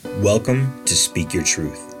Welcome to Speak Your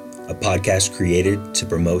Truth, a podcast created to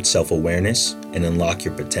promote self-awareness and unlock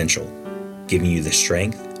your potential, giving you the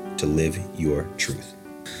strength to live your truth.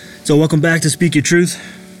 So welcome back to Speak Your Truth.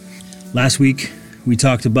 Last week, we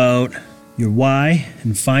talked about your why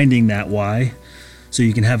and finding that why so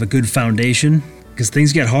you can have a good foundation, because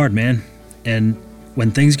things get hard, man. And when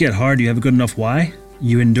things get hard, you have a good enough why,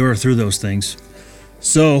 you endure through those things.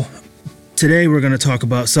 So today we're going to talk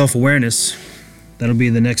about self-awareness. That'll be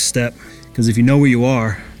the next step, because if you know where you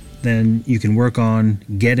are, then you can work on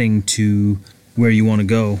getting to where you want to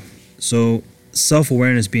go. So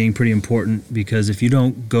self-awareness being pretty important, because if you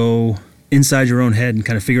don't go inside your own head and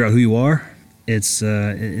kind of figure out who you are, it's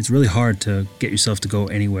really hard to get yourself to go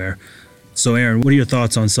anywhere. So Aaron, what are your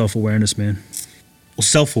thoughts on self-awareness, man? Well,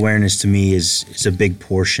 self-awareness to me is a big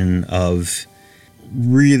portion of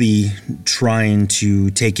really trying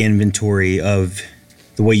to take inventory of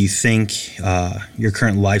the way you think, your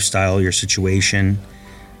current lifestyle, your situation.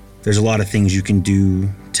 There's a lot of things you can do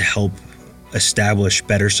to help establish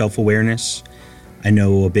better self-awareness. I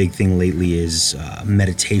know a big thing lately is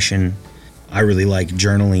meditation. I really like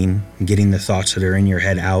journaling, getting the thoughts that are in your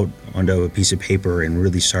head out onto a piece of paper and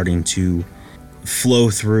really starting to flow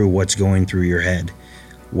through what's going through your head,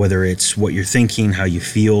 whether it's what you're thinking, how you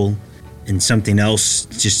feel. And something else,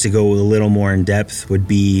 just to go a little more in depth, would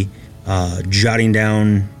be jotting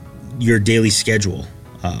down your daily schedule,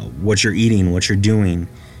 what you're eating, what you're doing,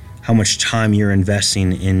 how much time you're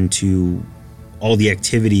investing into all the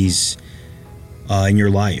activities in your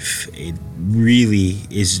life. It really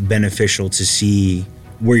is beneficial to see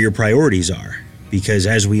where your priorities are, because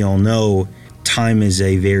as we all know, time is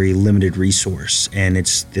a very limited resource, and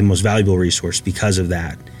it's the most valuable resource because of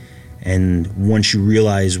that. And once you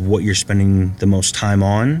realize what you're spending the most time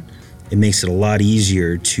on, it makes it a lot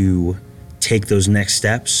easier to take those next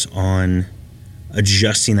steps on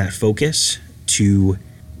adjusting that focus to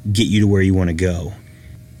get you to where you want to go.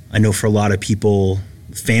 I know for a lot of people,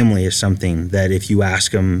 family is something that if you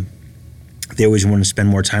ask them, they always want to spend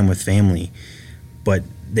more time with family, but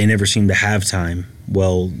they never seem to have time.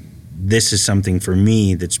 Well, this is something for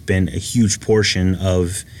me that's been a huge portion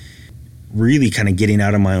of really kind of getting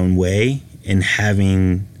out of my own way and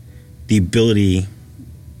having the ability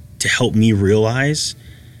to help me realize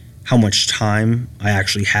how much time I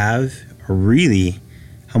actually have, or really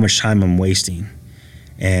how much time I'm wasting.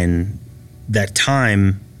 And that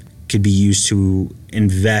time could be used to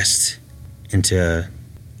invest into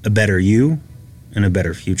a better you and a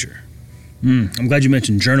better future. I'm glad you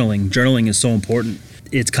mentioned journaling. Journaling is so important.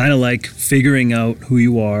 It's kind of like figuring out who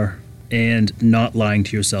you are and not lying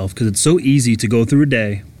to yourself, because it's so easy to go through a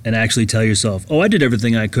day and actually tell yourself, oh, I did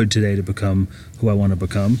everything I could today to become who I want to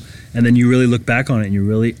become. And then you really look back on it and you're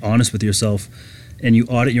really honest with yourself and you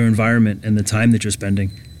audit your environment and the time that you're spending,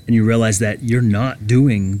 and you realize that you're not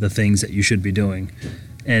doing the things that you should be doing.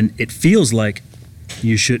 And it feels like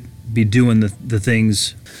you should be doing the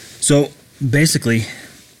things. So basically,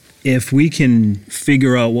 if we can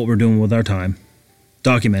figure out what we're doing with our time,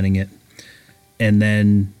 documenting it, and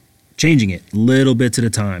then changing it little bits at a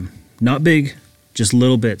time, not big, just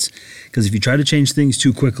little bits. Because if you try to change things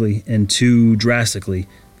too quickly and too drastically,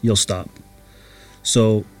 you'll stop.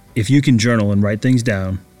 So if you can journal and write things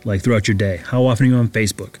down, like throughout your day, how often are you on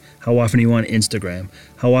Facebook? How often are you on Instagram?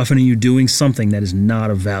 How often are you doing something that is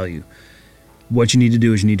not of value? What you need to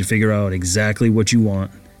do is you need to figure out exactly what you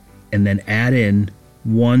want and then add in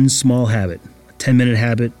one small habit, a 10-minute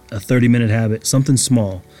habit, a 30-minute habit, something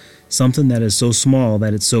small, something that is so small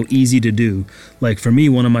that it's so easy to do. Like for me,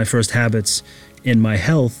 one of my first habits in my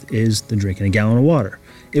health is the drinking a gallon of water.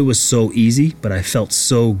 It was so easy, but I felt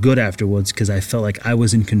so good afterwards because I felt like I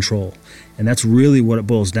was in control. And that's really what it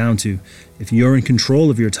boils down to. If you're in control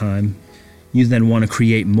of your time, you then want to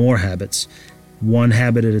create more habits, one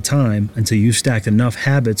habit at a time, until you've stacked enough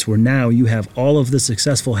habits where now you have all of the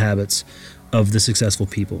successful habits of the successful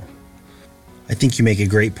people. I think you make a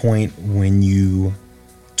great point when you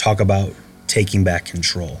talk about taking back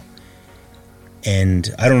control.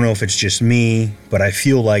 And I don't know if it's just me, but I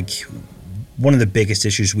feel like one of the biggest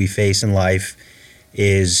issues we face in life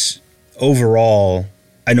is overall,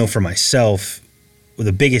 I know for myself,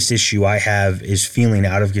 the biggest issue I have is feeling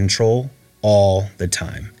out of control all the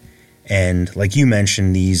time. And like you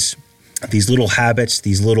mentioned, these little habits,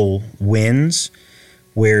 these little wins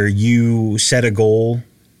where you set a goal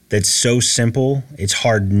that's so simple, it's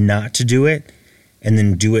hard not to do it, and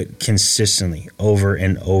then do it consistently over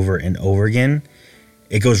and over and over again.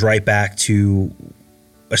 It goes right back to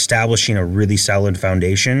establishing a really solid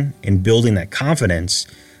foundation and building that confidence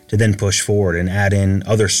to then push forward and add in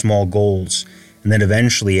other small goals. And then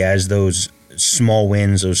eventually, as those small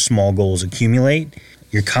wins, those small goals accumulate,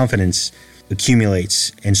 your confidence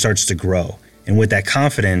accumulates and starts to grow. And with that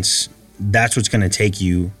confidence, that's what's going to take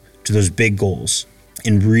you to those big goals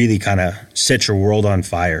and really kind of set your world on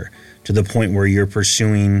fire to the point where you're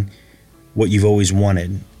pursuing what you've always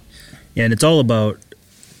wanted. Yeah, and it's all about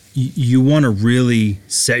you want to really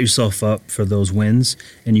set yourself up for those wins,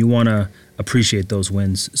 and you want to appreciate those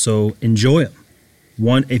wins. So enjoy them.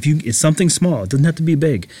 It's something small. It doesn't have to be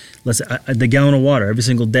big. The gallon of water every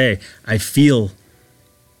single day. I feel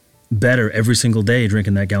better every single day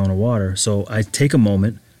drinking that gallon of water. So I take a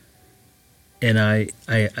moment and I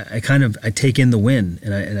take in the win,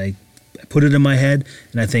 and I put it in my head,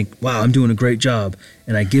 and I think, wow, I'm doing a great job,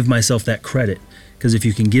 and I give myself that credit. Because if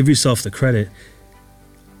you can give yourself the credit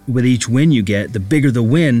with each win you get, the bigger the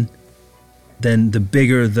win, then the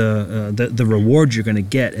bigger the reward you're going to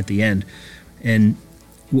get at the end. And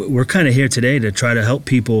we're kind of here today to try to help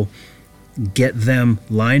people get them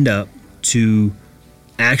lined up to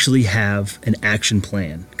actually have an action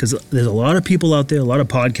plan. Because there's a lot of people out there, a lot of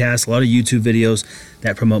podcasts, a lot of YouTube videos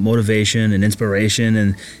that promote motivation and inspiration,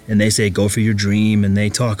 and they say go for your dream, and they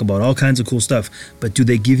talk about all kinds of cool stuff. But do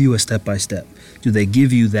they give you a step-by-step? Do they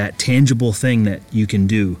give you that tangible thing that you can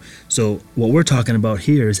do? So what we're talking about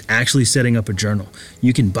here is actually setting up a journal.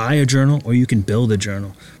 You can buy a journal or you can build a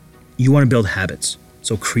journal. You want to build habits.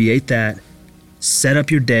 So create that, set up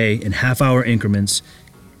your day in half-hour increments,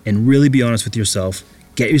 and really be honest with yourself.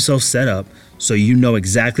 Get yourself set up so you know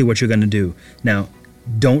exactly what you're going to do. Now,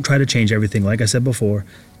 don't try to change everything. Like I said before,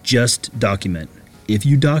 just document. If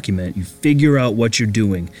you document, you figure out what you're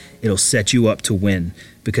doing, it'll set you up to win,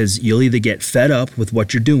 because you'll either get fed up with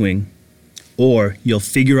what you're doing, or you'll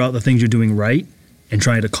figure out the things you're doing right and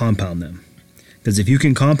try to compound them. Because if you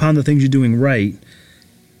can compound the things you're doing right,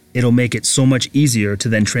 it'll make it so much easier to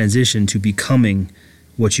then transition to becoming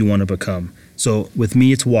what you want to become. So with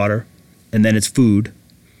me, it's water, and then it's food,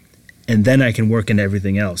 and then I can work in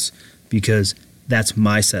everything else, because that's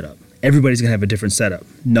my setup. Everybody's going to have a different setup.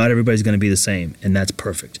 Not everybody's going to be the same, and that's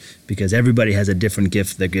perfect, because everybody has a different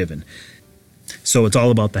gift they're given. So it's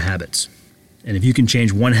all about the habits. And if you can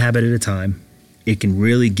change one habit at a time, it can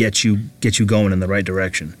really get you going in the right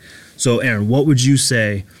direction. So Aaron, what would you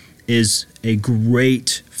say is a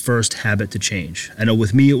great first habit to change? I know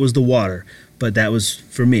with me it was the water, but that was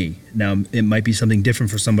for me. Now it might be something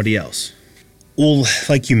different for somebody else. Well,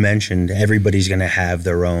 like you mentioned, everybody's going to have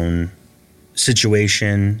their own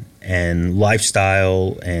situation and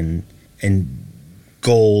lifestyle and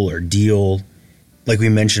goal or deal. Like we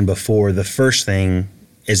mentioned before, the first thing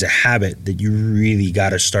is a habit that you really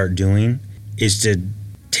got to start doing is to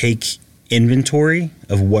take inventory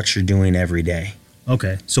of what you're doing every day.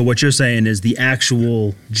 Okay, so what you're saying is the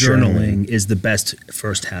actual journaling is the best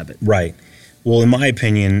first habit. Right. Well, in my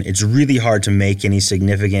opinion, it's really hard to make any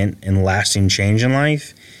significant and lasting change in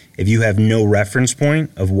life if you have no reference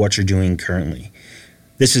point of what you're doing currently.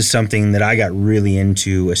 This is something that I got really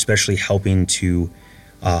into, especially helping to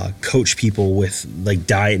coach people with like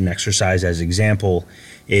diet and exercise. As example,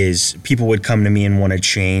 is people would come to me and want to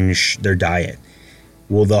change their diet.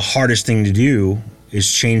 Well, the hardest thing to do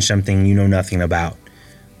is change something you know nothing about.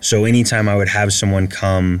 So anytime I would have someone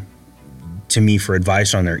come to me for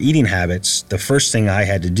advice on their eating habits, the first thing I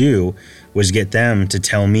had to do was get them to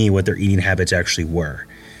tell me what their eating habits actually were.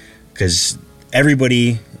 Because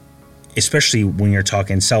everybody, especially when you're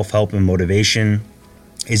talking self-help and motivation,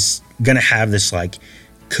 is going to have this like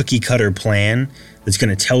cookie cutter plan that's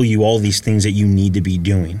going to tell you all these things that you need to be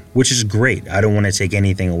doing, which is great. I don't want to take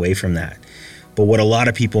anything away from that. But what a lot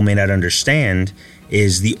of people may not understand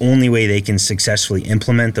is the only way they can successfully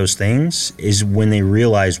implement those things is when they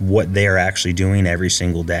realize what they're actually doing every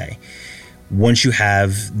single day. Once you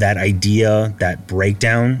have that idea, that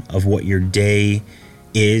breakdown of what your day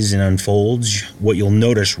is and unfolds, what you'll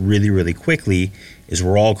notice really, really quickly is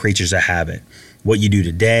we're all creatures of habit. What you do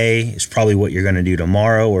today is probably what you're going to do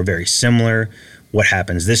tomorrow, or very similar. What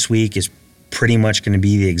happens this week is pretty much going to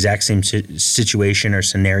be the exact same situation or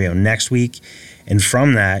scenario next week. And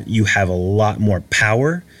from that, you have a lot more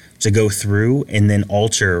power to go through and then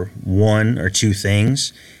alter one or two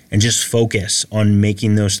things and just focus on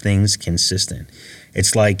making those things consistent.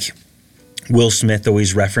 It's like Will Smith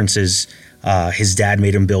always references his dad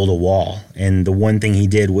made him build a wall. And the one thing he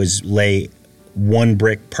did was lay one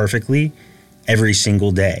brick perfectly every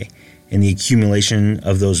single day. And the accumulation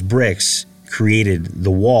of those bricks created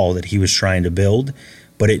the wall that he was trying to build,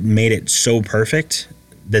 but it made it so perfect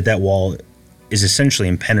that that wall is essentially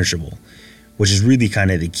impenetrable, which is really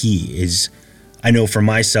kind of the key. Is I know for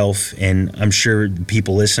myself, and I'm sure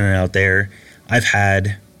people listening out there, I've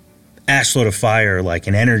had ass load of fire, like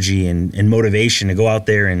an energy and motivation to go out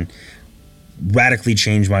there and radically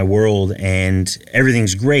change my world, and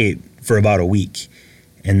everything's great for about a week.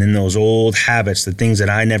 And then those old habits, the things that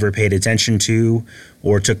I never paid attention to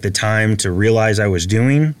or took the time to realize I was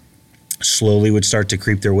doing, slowly would start to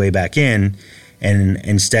creep their way back in. And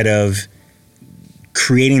instead of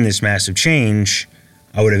creating this massive change,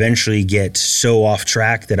 I would eventually get so off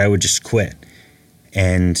track that I would just quit.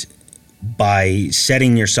 And by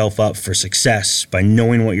setting yourself up for success, by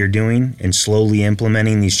knowing what you're doing and slowly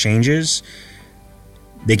implementing these changes,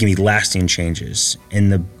 they can be lasting changes.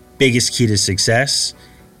 And the biggest key to success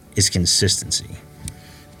is consistency.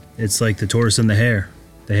 It's like the tortoise and the hare.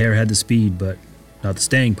 The hare had the speed, but not the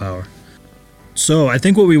staying power. So I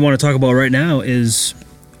think what we want to talk about right now is,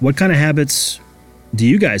 what kind of habits do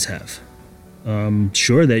you guys have?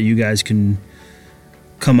 Sure that you guys can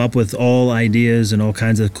come up with all ideas and all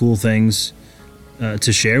kinds of cool things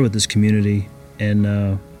to share with this community, and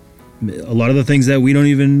a lot of the things that we don't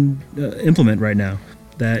even implement right now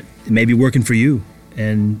that may be working for you,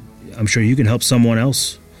 and I'm sure you can help someone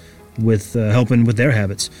else with helping with their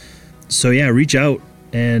habits. So yeah, reach out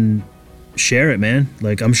and share it, man.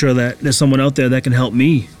 Like, I'm sure that there's someone out there that can help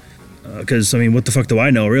me, because I mean, what the fuck do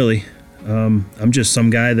I know, really? I'm just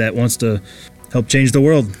some guy that wants to help change the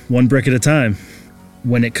world one brick at a time.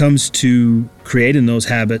 When it comes to creating those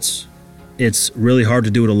habits, it's really hard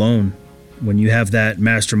to do it alone. When you have that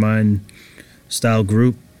mastermind style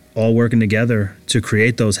group all working together to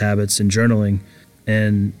create those habits and journaling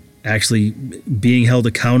and actually being held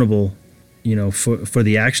accountable, you know, for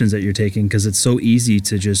the actions that you're taking, because it's so easy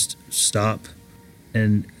to just stop.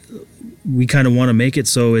 And we kind of want to make it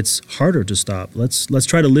so it's harder to stop. Let's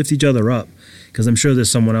try to lift each other up, because I'm sure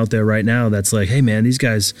there's someone out there right now that's like, hey man, these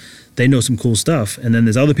guys, they know some cool stuff. And then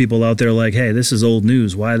there's other people out there like, hey, this is old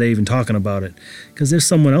news. Why are they even talking about it? Because there's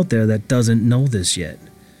someone out there that doesn't know this yet.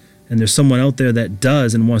 And there's someone out there that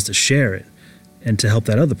does and wants to share it and to help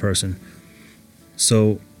that other person.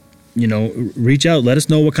 So, you know, reach out. Let us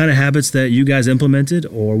know what kind of habits that you guys implemented,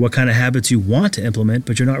 or what kind of habits you want to implement,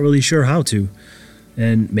 but you're not really sure how to.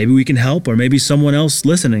 And maybe we can help, or maybe someone else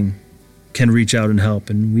listening can reach out and help,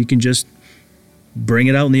 and we can just bring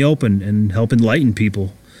it out in the open and help enlighten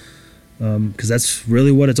people, because that's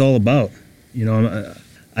really what it's all about. You know,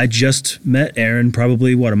 I just met Aaron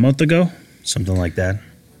probably, a month ago? Something like that.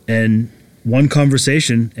 And one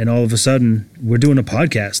conversation, and all of a sudden we're doing a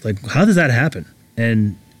podcast. Like, how does that happen?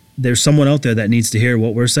 And there's someone out there that needs to hear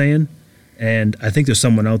what we're saying, and I think there's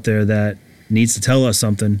someone out there that needs to tell us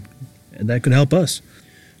something that could help us.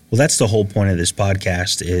 Well, that's the whole point of this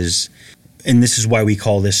podcast is, and this is why we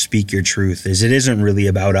call this Speak Your Truth, is it isn't really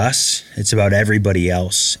about us, it's about everybody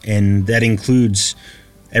else. And that includes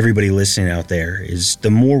everybody listening out there. Is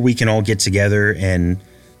the more we can all get together and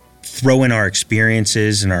throw in our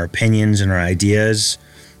experiences and our opinions and our ideas,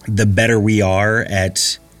 the better we are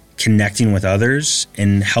at connecting with others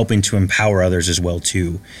and helping to empower others as well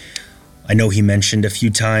too. I know he mentioned a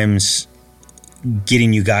few times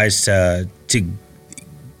getting you guys to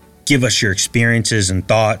give us your experiences and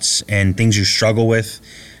thoughts and things you struggle with,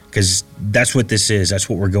 because that's what this is. That's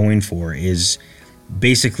what we're going for, is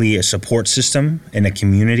basically a support system and a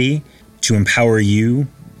community to empower you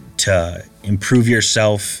to improve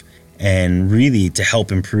yourself and really to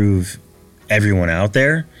help improve everyone out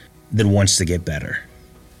there that wants to get better.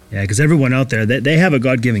 Yeah, because everyone out there, they have a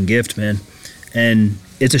God-given gift, man. And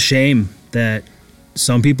it's a shame that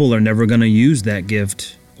some people are never going to use that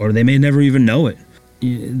gift, or they may never even know it.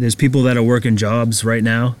 There's people that are working jobs right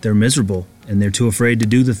now, they're miserable, and they're too afraid to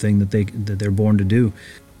do the thing that they're born to do.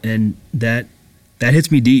 And that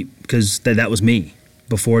hits me deep, because that was me.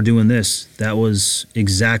 Before doing this, that was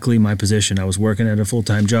exactly my position. I was working at a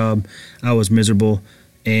full-time job. I was miserable,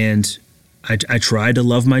 and I tried to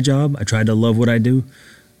love my job. I tried to love what I do,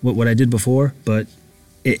 what I did before, but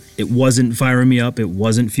it wasn't firing me up. It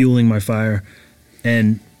wasn't fueling my fire.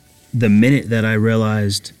 And the minute that I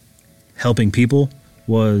realized helping people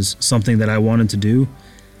was something that I wanted to do,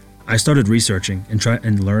 I started researching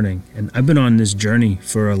and learning. And I've been on this journey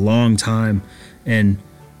for a long time, and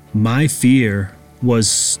my fear was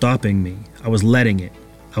stopping me. I was letting it.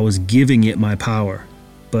 I was giving it my power,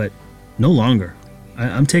 but no longer.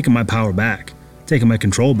 I'm taking my power back, taking my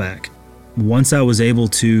control back. Once I was able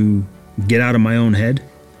to get out of my own head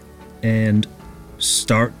and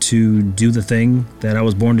start to do the thing that I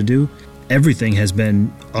was born to do, everything has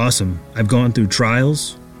been awesome. I've gone through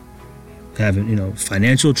trials, having,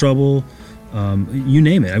 financial trouble, you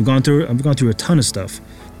name it. I've gone through a ton of stuff.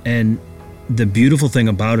 And the beautiful thing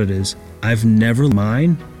about it is I've never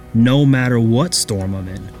mind, no matter what storm I'm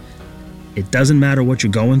in. It doesn't matter what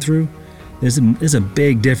you're going through. There's a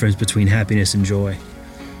big difference between happiness and joy.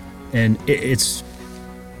 And it's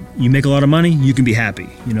you make a lot of money, you can be happy.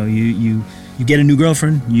 You get a new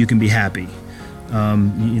girlfriend, you can be happy.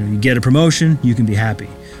 You get a promotion, you can be happy.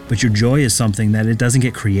 But your joy is something that it doesn't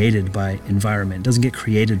get created by environment, doesn't get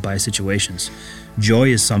created by situations. Joy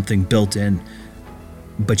is something built in,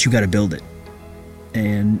 but you got to build it.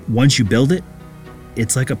 And once you build it,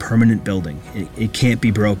 it's like a permanent building. It can't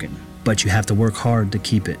be broken, but you have to work hard to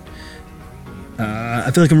keep it. I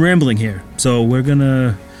feel like I'm rambling here, so we're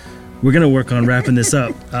gonna work on wrapping this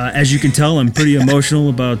up. As you can tell, I'm pretty emotional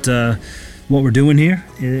about what we're doing here.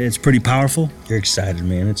 It's pretty powerful. You're excited,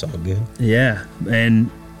 man. It's all good. Yeah, and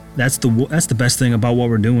that's the best thing about what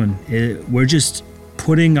we're doing. We're just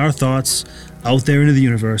putting our thoughts out there into the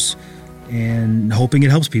universe and hoping it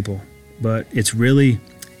helps people. But it's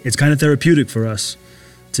kind of therapeutic for us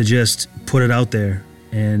to just put it out there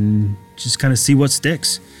and just kind of see what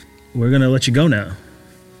sticks. We're going to let you go now.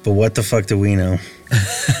 But what the fuck do we know?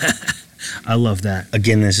 I love that.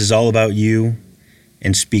 Again, this is all about you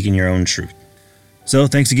and speaking your own truth. So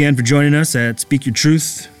thanks again for joining us at Speak Your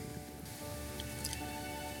Truth.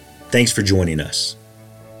 Thanks for joining us.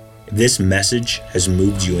 If this message has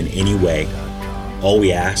moved you in any way, all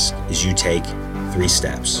we ask is you take 3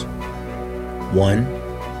 steps.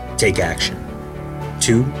 1, take action.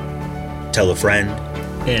 2, tell a friend.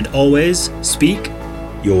 And always speak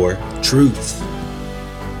your truth.